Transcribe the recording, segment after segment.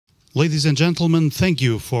Ladies and gentlemen, thank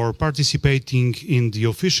you for participating in the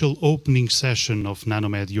official opening session of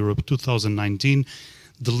NanoMed Europe 2019,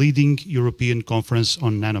 the leading European conference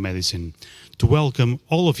on nanomedicine. To welcome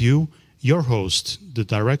all of you, your host, the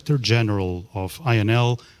Director General of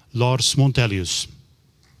INL, Lars Montelius.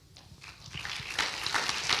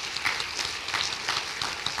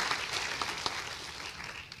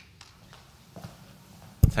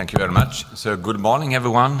 Thank you very much. So good morning,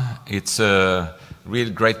 everyone. It's a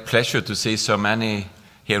real great pleasure to see so many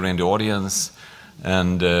here in the audience,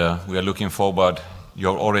 and we are looking forward. You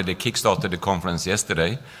already kickstarted the conference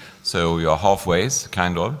yesterday, so you are halfway,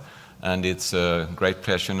 kind of, and it's a great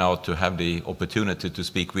pleasure now to have the opportunity to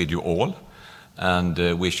speak with you all, and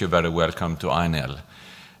wish you very welcome to INL.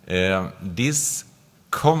 This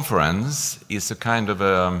conference is a kind of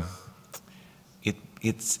a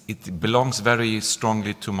it belongs very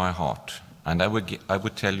strongly to my heart, and I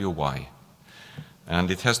would tell you why. And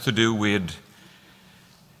it has to do with,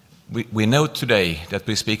 we know today that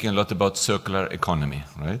we're speaking a lot about circular economy,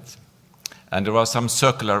 right? And there are some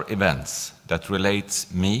circular events that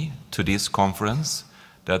relates me to this conference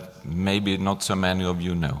that maybe not so many of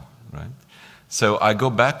you know, right? So I go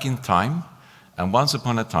back in time, and once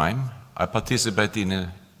upon a time, I participated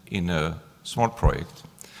in a small project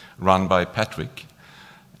run by Patrick,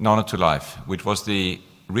 Nano to Life, which was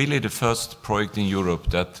really the first project in Europe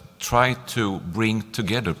that tried to bring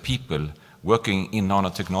together people working in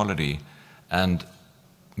nanotechnology and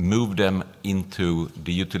move them into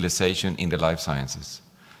the utilization in the life sciences.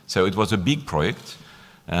 So it was a big project,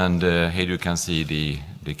 and here you can see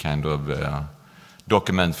the kind of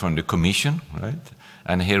document from the Commission, right?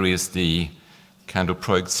 And here is the kind of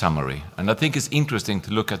project summary. And I think it's interesting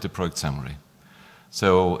to look at the project summary.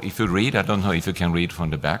 So if you read, I don't know if you can read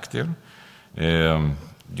from the back there,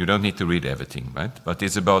 you don't need to read everything, right? But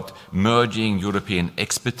it's about merging European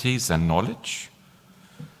expertise and knowledge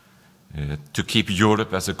to keep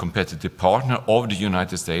Europe as a competitive partner of the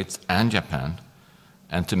United States and Japan,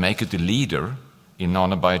 and to make it a leader in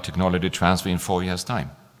nanobiotechnology transfer in 4 years' time.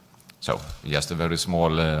 So just a very small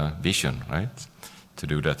vision, right? To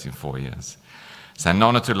do that in 4 years. So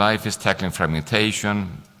Nano to Life is tackling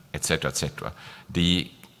fragmentation, etc., etc. The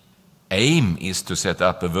aim is to set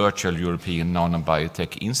up a virtual European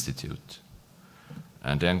Nanobiotech Institute.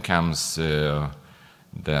 And then comes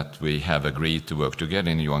that we have agreed to work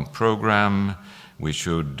together in a joint program. We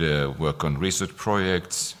should work on research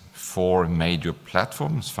projects, 4 major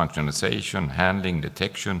platforms: functionalization, handling,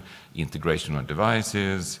 detection, integration of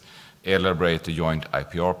devices, elaborate a joint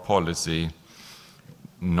IPR policy,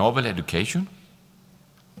 novel education,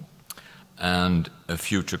 and a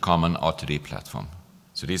future common R2D platform.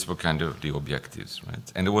 So these were kind of the objectives,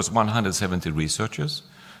 right? And there was 170 researchers,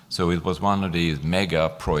 so it was one of these mega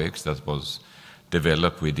projects that was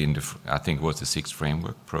developed within the, I think it was the 6th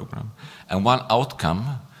framework program. And one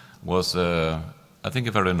outcome was, I think,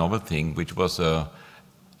 a very novel thing, which was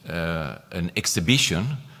an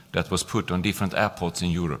exhibition that was put on different airports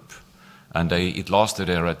in Europe. And it lasted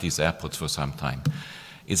there at these airports for some time.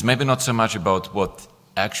 It's maybe not so much about what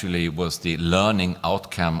actually was the learning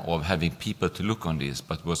outcome of having people to look on this,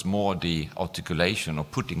 but was more the articulation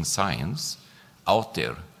of putting science out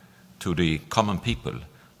there to the common people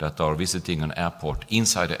that are visiting an airport,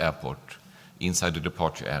 inside the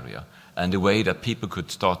departure area, and the way that people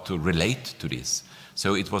could start to relate to this.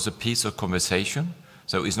 So it was a piece of conversation.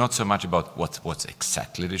 So it's not so much about what's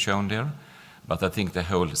exactly shown there, but I think the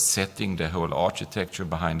whole setting, the whole architecture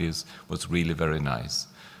behind this was really very nice.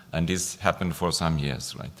 And this happened for some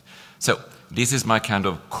years, right? So this is my kind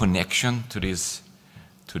of connection to this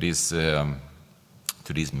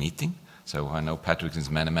meeting. So I know Patrick since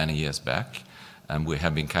many years back, and we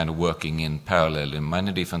have been kind of working in parallel in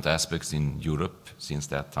many different aspects in Europe since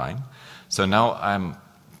that time. So now I'm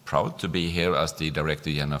proud to be here as the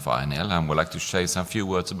Director General of INL, and would like to say some few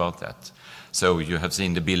words about that. So you have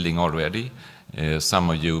seen the building already. Some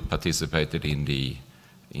of you participated in the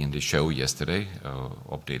show yesterday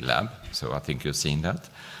of the lab, so I think you've seen that.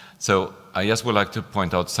 So I just would like to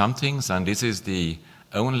point out some things, and this is the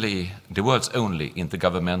world's only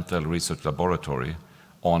intergovernmental research laboratory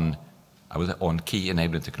on key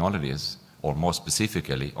enabling technologies, or more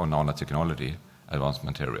specifically on nanotechnology, advanced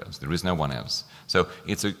materials. There is no one else. So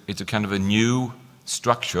it's a kind of a new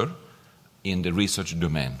structure in the research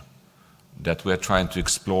domain that we're trying to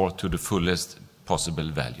explore to the fullest possible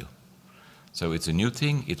value. So it's a new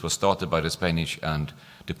thing. It was started by the Spanish and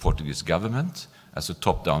the Portuguese government as a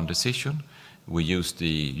top-down decision. We used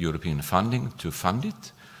the European funding to fund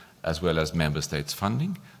it, as well as member states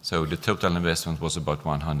funding. So the total investment was about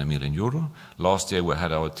 100 million euro. Last year we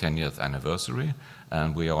had our 10th anniversary,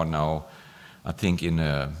 and we are now, I think, in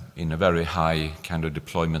a very high kind of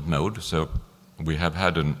deployment mode. So we have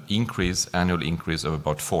had an annual increase of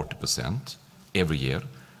about 40% every year,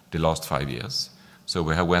 the last 5 years. So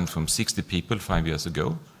we have went from 60 people 5 years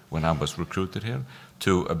ago, when I was recruited here,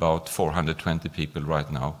 to about 420 people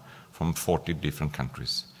right now from 40 different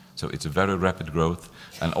countries. So it's a very rapid growth,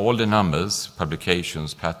 and all the numbers,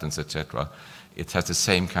 publications, patents, etc., it has the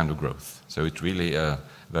same kind of growth. So it's really a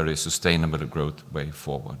very sustainable growth way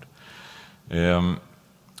forward.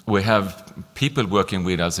 We have people working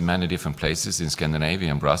with us in many different places in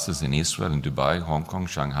Scandinavia, in Brussels, in Israel, in Dubai, Hong Kong,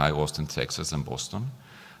 Shanghai, Austin, Texas, and Boston.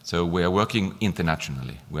 So we are working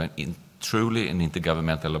internationally. We are truly an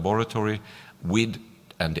intergovernmental laboratory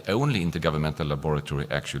and the only intergovernmental laboratory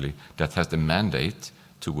actually that has the mandate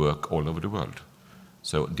to work all over the world.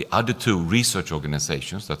 So the other two research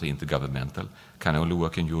organizations that are intergovernmental can only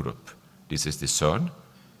work in Europe. This is the CERN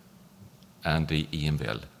and the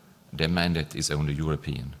EMBL. Their mandate is only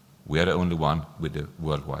European. We are the only one with a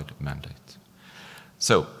worldwide mandate.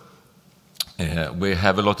 So we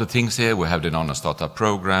have a lot of things here. We have the Nano Startup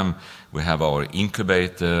Program, we have our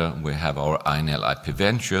incubator, we have our INL IP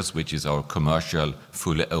Ventures, which is our commercial,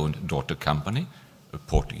 fully owned daughter company, a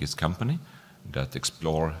Portuguese company that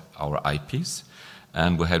explore our IPs.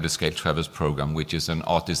 And we have the Scale Travels Program, which is an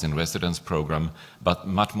artist in residence program, but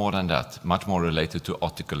much more than that, much more related to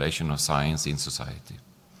articulation of science in society.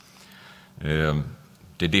 The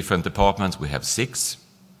different departments, we have 6.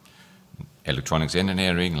 Electronics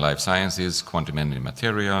engineering, life sciences, quantum engineering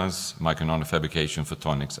materials, micro-nanofabrication,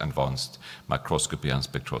 photonics, advanced microscopy and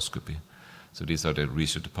spectroscopy. So these are the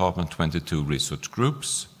research department, 22 research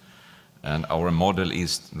groups. And our model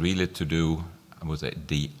is really to do, I would say,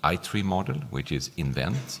 the I3 model, which is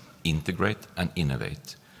invent, integrate, and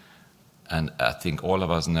innovate. And I think all of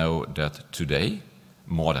us know that today,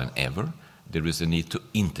 more than ever, there is a need to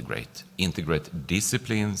integrate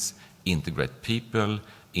disciplines, integrate people,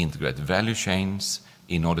 integrate value chains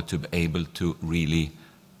in order to be able to really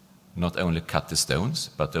not only cut the stones,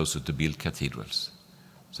 but also to build cathedrals.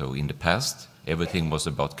 So in the past, everything was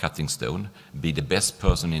about cutting stone, be the best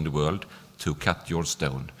person in the world to cut your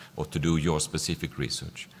stone or to do your specific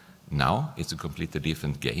research. Now it's a completely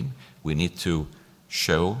different game. We need to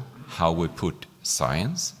show how we put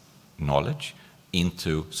science, knowledge,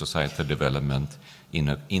 into societal development in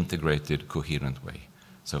an integrated, coherent way.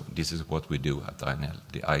 So this is what we do at INL,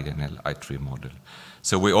 the INL I3 model.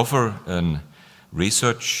 So we offer a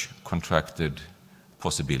research contracted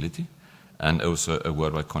possibility and also a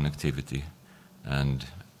worldwide connectivity, and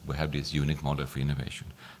we have this unique model for innovation.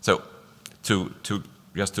 So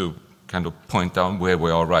just to kind of point out where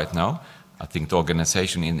we are right now, I think the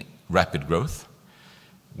organization in rapid growth.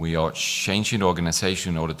 We are changing the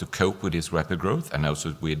organization in order to cope with this rapid growth and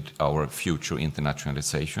also with our future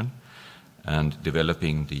internationalization, and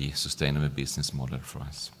developing the sustainable business model for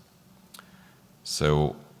us.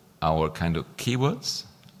 So our kind of keywords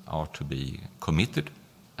are to be committed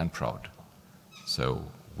and proud. So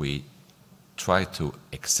we try to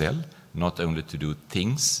excel, not only to do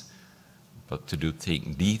things, but to do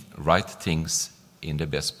the right things in the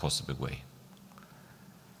best possible way.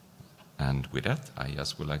 And with that, I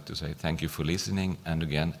just would like to say thank you for listening, and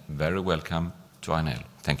again, very welcome to INL.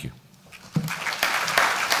 Thank you.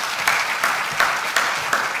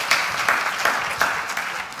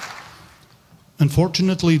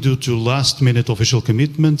 Unfortunately, due to last-minute official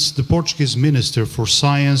commitments, the Portuguese Minister for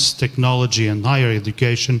Science, Technology and Higher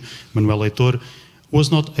Education, Manuel Heitor, was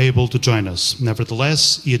not able to join us.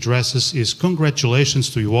 Nevertheless, he addresses his congratulations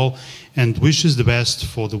to you all and wishes the best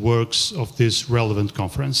for the works of this relevant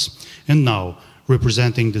conference. And now,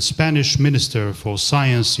 representing the Spanish Minister for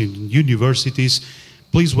Science in Universities,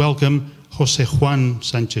 please welcome José Juan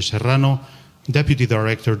Sánchez Serrano, Deputy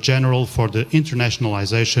Director General for the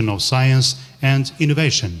Internationalization of Science and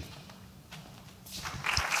Innovation.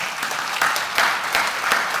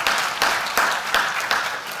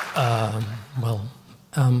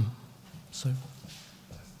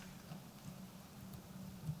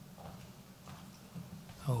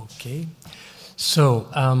 Okay, so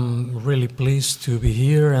I'm really pleased to be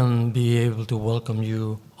here and be able to welcome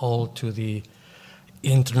you all to the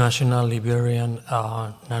International Iberian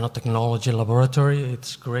Nanotechnology Laboratory.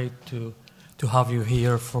 It's great to have you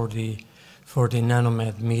here for the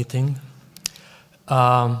NanoMed meeting.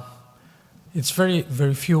 It's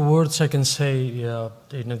very few words I can say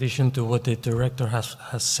in addition to what the director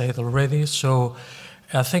has said already. So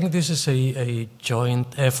I think this is a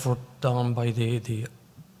joint effort done by the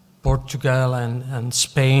Portugal and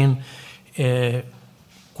Spain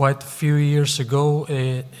quite a few years ago,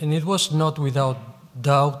 and it was not without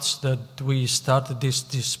doubts that we started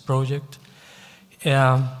this project.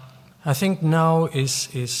 I think now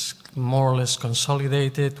is more or less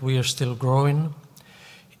consolidated. We are still growing.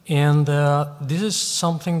 And this is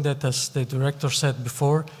something that, as the director said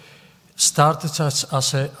before, started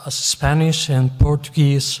as a Spanish and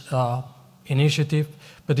Portuguese initiative,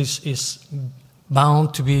 but is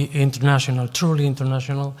bound to be international, truly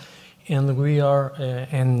international. And we are,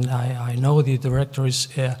 and I know the director is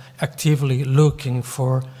actively looking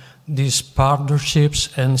for these partnerships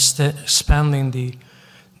and expanding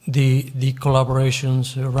the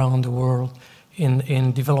collaborations around the world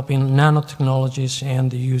in developing nanotechnologies and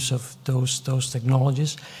the use of those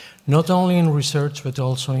technologies, not only in research but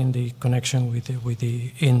also in the connection with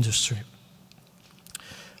the industry.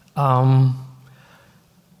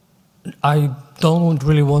 I don't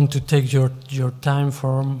really want to take your time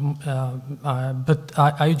but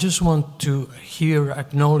I just want to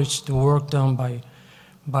acknowledge the work done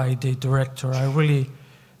by the director. I really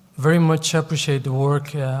very much appreciate the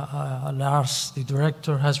work Lars, the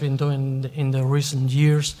director, has been doing in the recent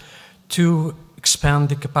years to expand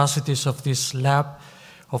the capacities of this lab,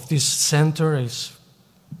 of this center. It's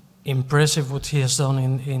impressive what he has done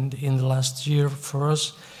in the last year for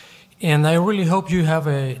us. And I really hope you have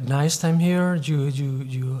a nice time here.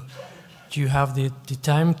 You have the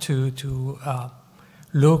time to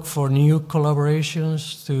look for new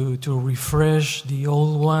collaborations, to refresh the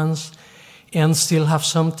old ones, and still have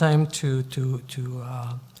some time to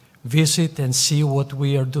visit and see what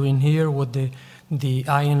we are doing here, what the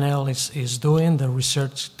INL is doing, the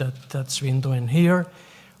research that's been doing here.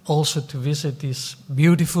 Also to visit this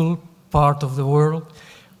beautiful part of the world,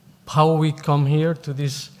 how we come here to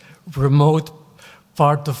this remote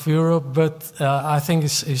part of Europe, but I think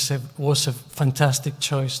it was a fantastic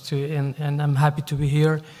choice and I'm happy to be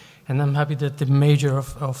here. And I'm happy that the mayor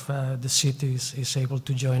of the city is able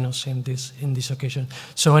to join us in this occasion.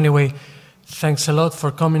 So anyway, thanks a lot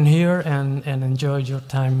for coming here and enjoy your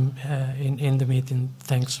time in the meeting.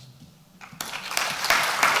 Thanks.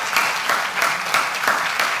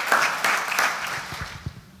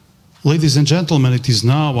 Ladies and gentlemen, it is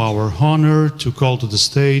now our honor to call to the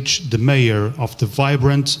stage the mayor of the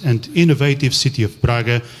vibrant and innovative city of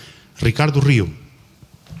Braga, Ricardo Rio.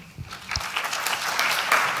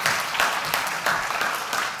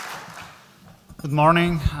 Good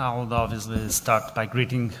morning. I will obviously start by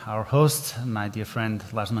greeting our host, my dear friend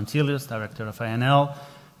Lars Montilius, Director of INL,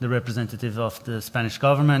 the representative of the Spanish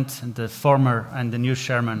government, and the former and the new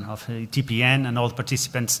chairman of TPN, and all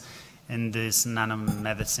participants in this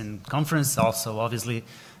nanomedicine conference. Also, obviously,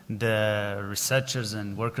 the researchers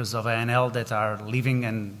and workers of INL that are living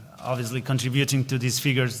and obviously contributing to these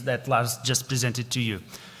figures that Lars just presented to you.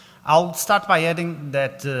 I'll start by adding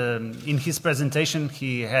that in his presentation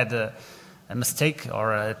he had a mistake,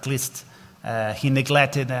 or at least he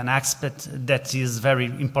neglected an aspect that is very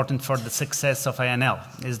important for the success of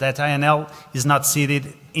INL, is that INL is not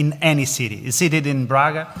seated in any city. It's seated in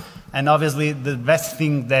Braga, and obviously the best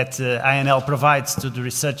thing that INL provides to the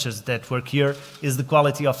researchers that work here is the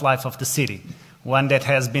quality of life of the city, one that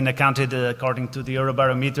has been accounted, according to the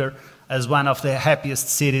Eurobarometer, as one of the happiest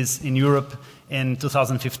cities in Europe in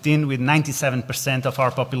 2015, with 97% of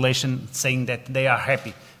our population saying that they are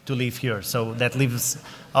happy to live here. So that leaves,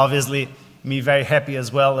 obviously, me very happy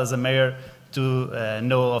as well as a mayor to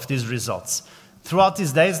know of these results. Throughout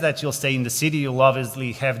these days that you'll stay in the city, you'll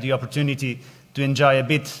obviously have the opportunity to enjoy a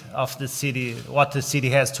bit of the city, what the city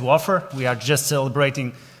has to offer. We are just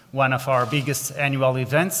celebrating one of our biggest annual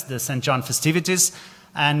events, the St. John festivities.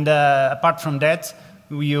 And apart from that,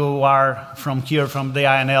 you are from here, from the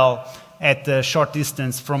INL, at a short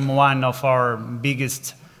distance from one of our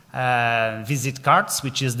biggest visit cards,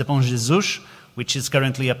 which is the Bom Jesus, which is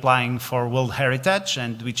currently applying for World Heritage,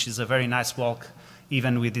 and which is a very nice walk,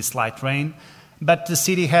 even with this light rain. But the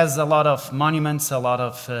city has a lot of monuments, a lot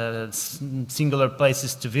of singular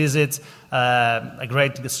places to visit, a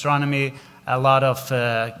great gastronomy, a lot of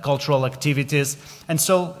cultural activities. And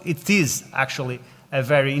so it is actually a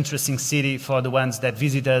very interesting city for the ones that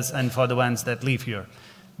visit us and for the ones that live here.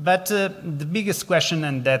 But the biggest question,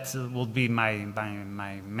 and that will be my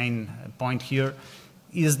main point here,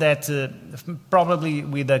 is that probably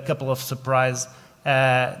with a couple of surprises,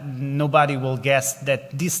 nobody will guess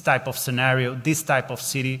that this type of scenario, this type of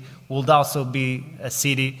city, would also be a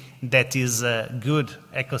city that is a good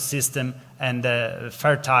ecosystem and a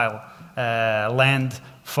fertile land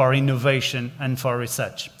for innovation and for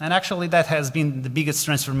research. And actually that has been the biggest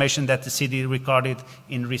transformation that the city recorded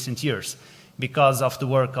in recent years. because of the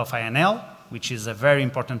work of INL, which is a very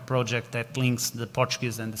important project that links the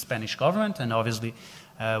Portuguese and the Spanish government, and obviously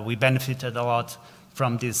we benefited a lot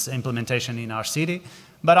from this implementation in our city,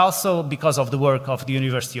 but also because of the work of the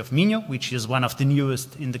University of Minho, which is one of the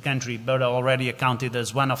newest in the country, but already accounted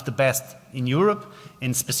as one of the best in Europe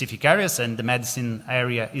in specific areas, and the medicine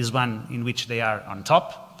area is one in which they are on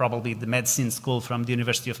top. Probably the medicine school from the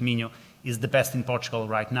University of Minho is the best in Portugal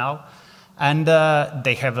right now. And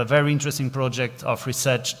they have a very interesting project of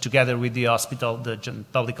research together with the hospital, the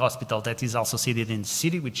public hospital that is also seated in the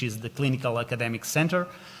city, which is the Clinical Academic Center.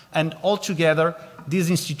 And altogether, these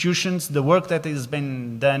institutions, the work that has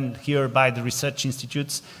been done here by the research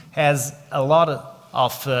institutes has a lot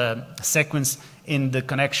of sequence in the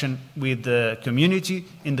connection with the community,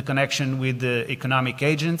 in the connection with the economic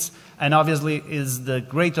agents, and obviously is the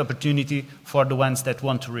great opportunity for the ones that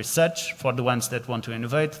want to research, for the ones that want to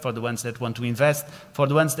innovate, for the ones that want to invest, for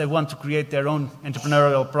the ones that want to create their own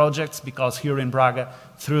entrepreneurial projects, because here in Braga,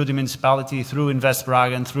 through the municipality, through Invest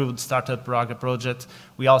Braga, and through the Startup Braga project,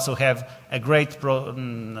 we also have a great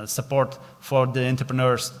support for the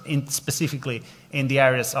entrepreneurs, specifically in the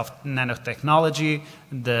areas of nanotechnology,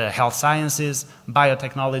 the health sciences,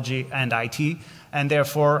 biotechnology, and IT. And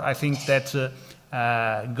therefore, I think that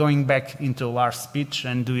going back into Lars' speech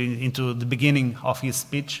and into the beginning of his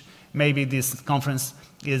speech, maybe this conference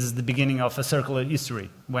is the beginning of a circular history.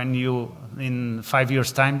 When you, in 5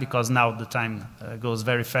 years' time, because now the time goes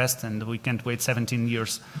very fast and we can't wait 17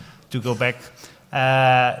 years to go back,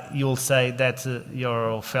 you'll say that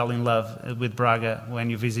you fell in love with Braga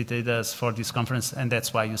when you visited us for this conference, and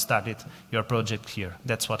that's why you started your project here.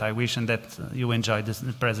 That's what I wish, and that you enjoy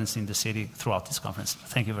the presence in the city throughout this conference.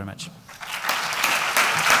 Thank you very much.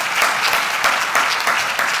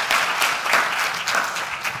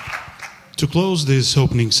 To close this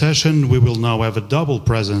opening session, we will now have a double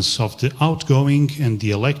presence of the outgoing and the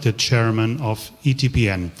elected chairman of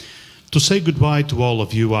ETPN. To say goodbye to all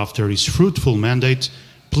of you after his fruitful mandate,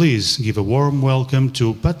 please give a warm welcome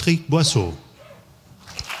to Patrick Boisseau.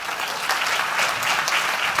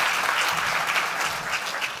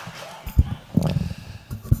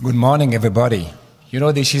 Good morning, everybody. You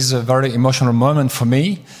know, this is a very emotional moment for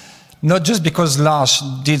me. Not just because Lars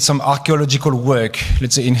did some archaeological work,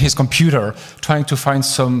 let's say, in his computer, trying to find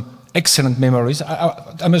some excellent memories.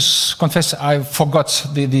 I must confess, I forgot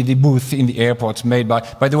the booth in the airport made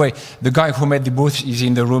by the way, the guy who made the booth is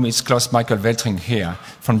in the room, it's Klaus Michael Weltring here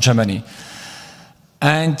from Germany.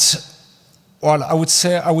 And, well, I would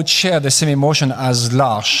say I would share the same emotion as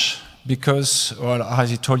Lars, because, well, as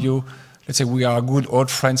he told you, let's say we are good old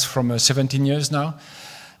friends from 17 years now.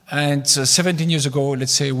 And 17 years ago,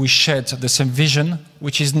 let's say, we shared the same vision,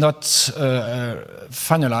 which is not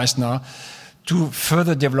finalized now, to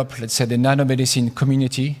further develop, let's say, the nanomedicine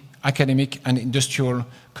community, academic and industrial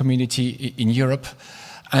community in Europe.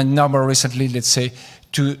 And now more recently, let's say,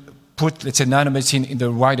 to put, let's say, nanomedicine in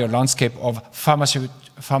the wider landscape of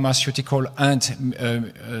pharmaceutical and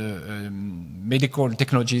medical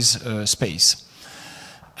technologies space.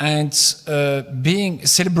 And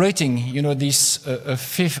celebrating, you know, this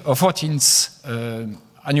 14th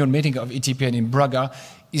annual meeting of ETPN in Braga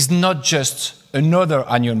is not just another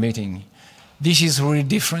annual meeting. This is really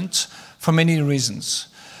different for many reasons.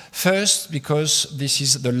 First, because this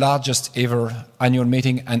is the largest ever annual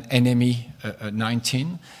meeting at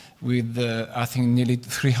NME19, with, I think, nearly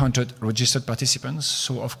 300 registered participants.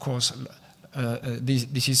 So, of course,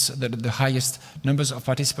 this is the highest numbers of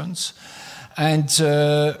participants. And,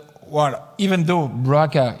 well, even though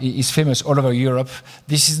Braga is famous all over Europe,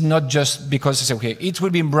 this is not just because it's okay, it will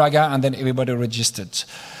be in Braga and then everybody registered.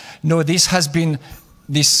 No, this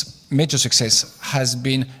major success has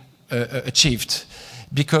been achieved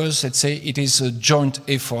because, let's say, it is a joint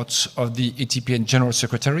effort of the ETPN General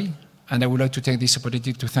Secretary. And I would like to take this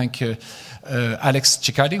opportunity to thank Alex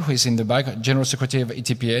Ciccardi, who is in the back, General Secretary of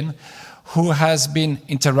ETPN, who has been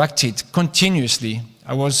interacted continuously,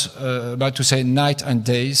 I was about to say night and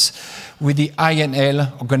days, with the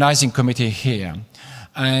INL organizing committee here.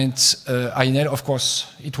 And INL, of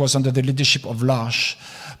course, it was under the leadership of Lars,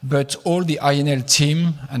 but all the INL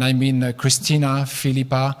team, and I mean Christina,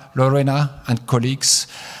 Philippa, Lorena, and colleagues,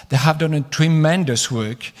 they have done a tremendous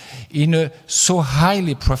work in a so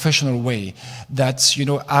highly professional way that, you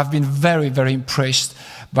know, I've been very, very impressed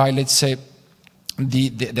by, let's say,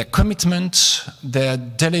 their commitment, their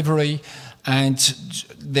delivery, and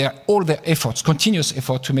all their efforts, continuous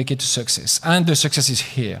effort to make it a success. And the success is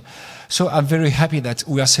here. So I'm very happy that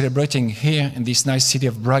we are celebrating here in this nice city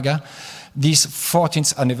of Braga this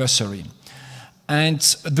 14th anniversary. And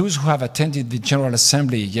those who have attended the General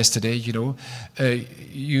Assembly yesterday,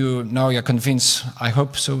 now you're convinced, I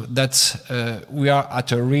hope so, that we are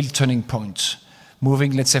at a real turning point,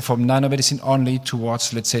 moving, let's say, from nanomedicine only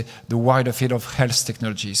towards, let's say, the wider field of health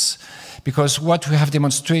technologies. Because what we have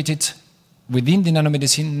demonstrated within the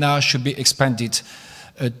nanomedicine now should be expanded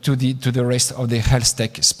to the rest of the health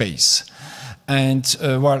tech space. And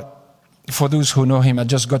for those who know him, I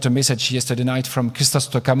just got a message yesterday night from Christos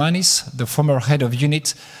Tokamanis, the former head of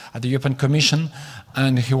unit at the European Commission,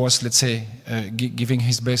 and he was, let's say, giving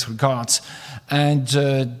his best regards. And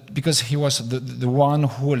because he was the one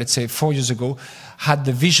who, let's say, 4 years ago, had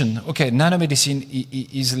the vision, okay, nanomedicine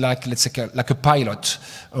is like, let's say, like a pilot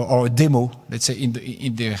or a demo, let's say, in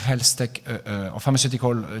the health tech or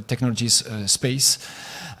pharmaceutical technologies space.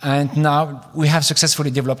 And now we have successfully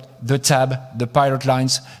developed the TAB, the pilot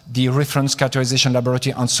lines, the reference characterization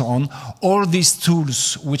laboratory, and so on. All these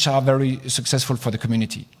tools which are very successful for the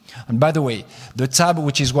community. And by the way, the TAB,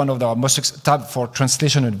 which is one of our most TAB for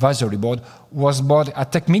Translation Advisory Board, was bought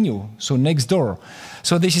at TechMinio, so next door.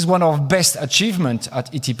 So this is one of our best achievements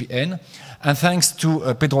at ETPN. And thanks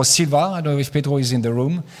to Pedro Silva, I don't know if Pedro is in the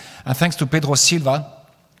room, and thanks to Pedro Silva,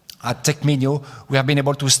 at TechMinio, we have been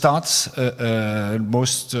able to start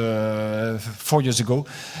almost 4 years ago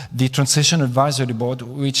the Translation Advisory Board,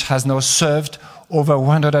 which has now served over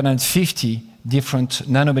 150 different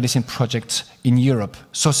nanomedicine projects in Europe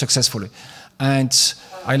so successfully. And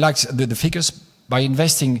I like the figures. By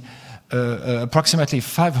investing approximately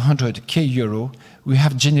 500k euro, we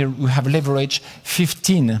have leveraged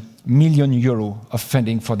 15 million euro of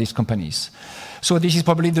funding for these companies. So this is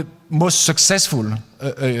probably the most successful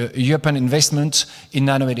European investment in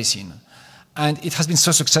nanomedicine. And it has been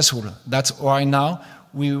so successful that why now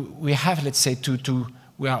we have, let's say,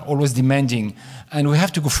 we are always demanding, and we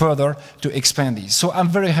have to go further to expand this. So I'm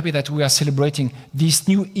very happy that we are celebrating this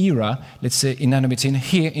new era, let's say, in nanomedicine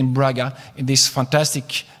here in Braga, in this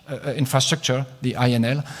fantastic infrastructure, the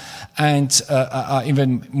INL. And I'm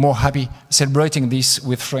even more happy celebrating this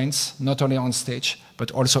with friends, not only on stage,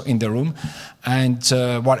 but also in the room. And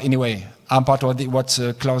well, anyway, I'm part of what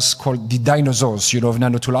Klaus called the dinosaurs, of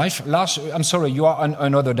Nano to Life. Lars, I'm sorry, you are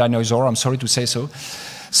another dinosaur, I'm sorry to say so.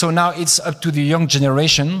 So now it's up to the young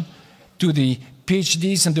generation, to the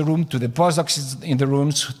PhDs in the room, to the postdocs in the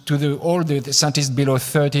rooms, to all the scientists below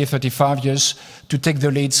 30, 35 years, to take the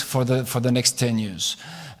leads for the next 10 years.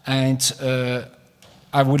 And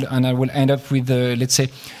I will end up with, let's say,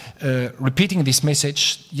 repeating this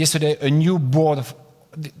message. Yesterday, a new board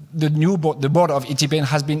the board of ETPN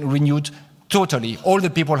has been renewed totally. All the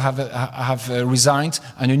people have resigned,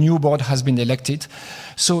 and a new board has been elected.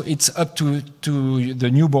 So it's up to the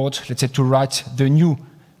new board, let's say, to write the new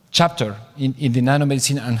chapter in the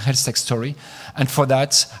nanomedicine and health tech story. And for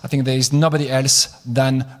that, I think there is nobody else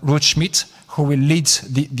than Ruth Schmidt who will lead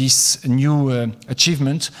this new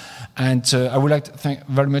achievement. And I would like to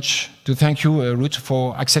very much thank you, Ruth,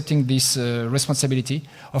 for accepting this responsibility.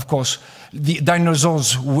 Of course, the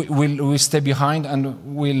dinosaurs will stay behind and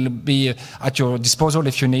will be at your disposal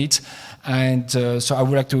if you need. And so I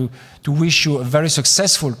would like to wish you a very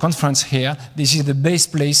successful conference here. This is the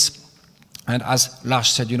best place. And as Lars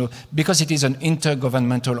said, because it is an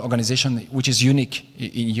intergovernmental organization which is unique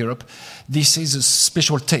in Europe, this is a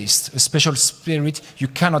special taste, a special spirit you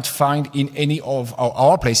cannot find in any of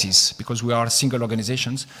our places, because we are single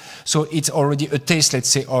organizations. So it's already a taste, let's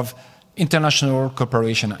say, of international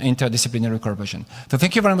cooperation, interdisciplinary cooperation. So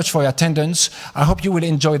thank you very much for your attendance. I hope you will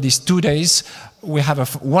enjoy these 2 days. We have a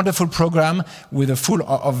wonderful program with a full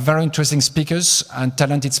of very interesting speakers and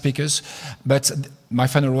talented speakers. But my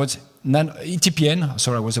final words, ETPN,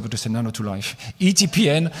 sorry, I was about to say Nano to Life.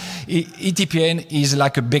 ETPN is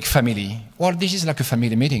like a big family. Well, this is like a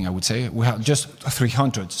family meeting, I would say. We have just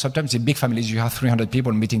 300. Sometimes in big families, you have 300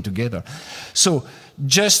 people meeting together. So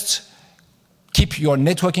just keep your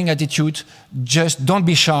networking attitude. Just don't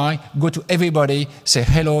be shy. Go to everybody. Say,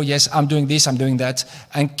 hello, yes, I'm doing this, I'm doing that.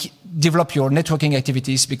 And develop your networking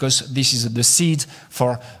activities, because this is the seed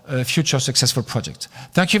for a future successful project.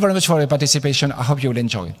 Thank you very much for your participation. I hope you will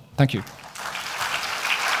enjoy. Thank you.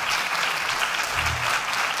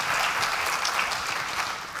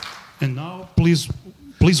 And now, please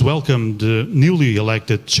welcome the newly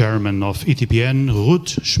elected chairman of ETPN,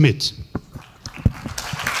 Ruth Schmidt.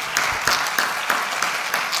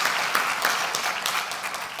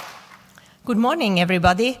 Good morning,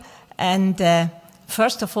 everybody. And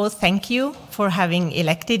first of all, thank you for having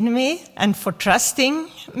elected me and for trusting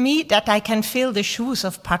me that I can fill the shoes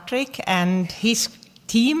of Patrick and his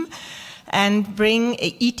team and bring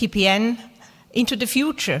ETPN into the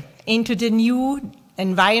future, into the new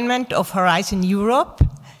environment of Horizon Europe.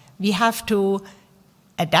 We have to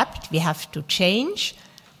adapt, we have to change,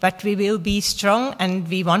 but we will be strong and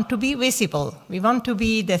we want to be visible. We want to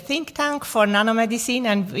be the think tank for nanomedicine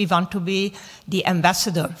and we want to be the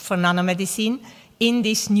ambassador for nanomedicine in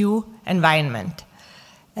this new environment.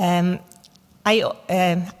 I'm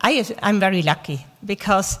very lucky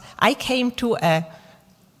because I came to a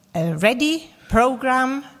ready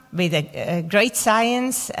program with a great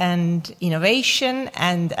science and innovation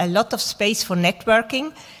and a lot of space for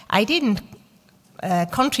networking. I didn't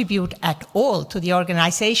contribute at all to the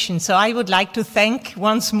organization, so I would like to thank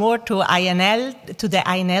once more to the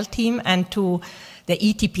INL team and to the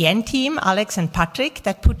ETPN team, Alex and Patrick,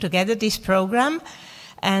 that put together this program.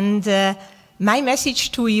 And my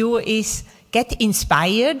message to you is get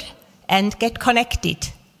inspired and get connected.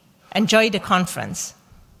 Enjoy the conference.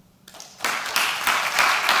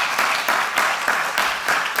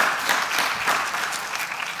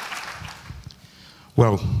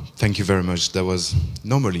 Well, thank you very much.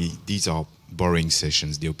 Normally these are boring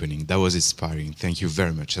sessions, the opening. That was inspiring. Thank you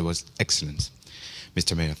very much. That was excellent.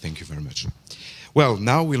 Mr. Mayor, thank you very much. Well,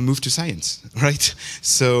 now we'll move to science, right?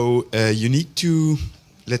 So you need to,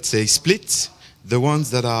 let's say, split the ones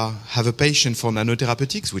that have a passion for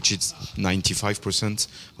nanotherapeutics, which is 95%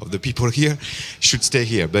 of the people here, should stay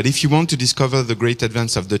here. But if you want to discover the great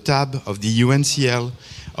advance of the TAB, of the UNCL,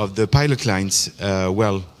 of the pilot lines,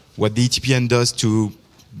 well, what the ETPN does to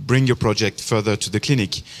bring your project further to the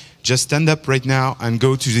clinic, just stand up right now and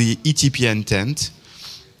go to the ETPN tent.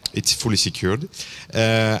 It's fully secured.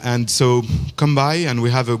 And so come by and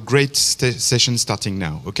we have a great session starting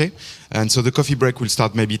now, okay? And so the coffee break will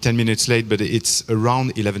start maybe 10 minutes late, but it's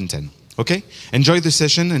around 11:10, okay? Enjoy the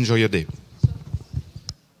session, enjoy your day.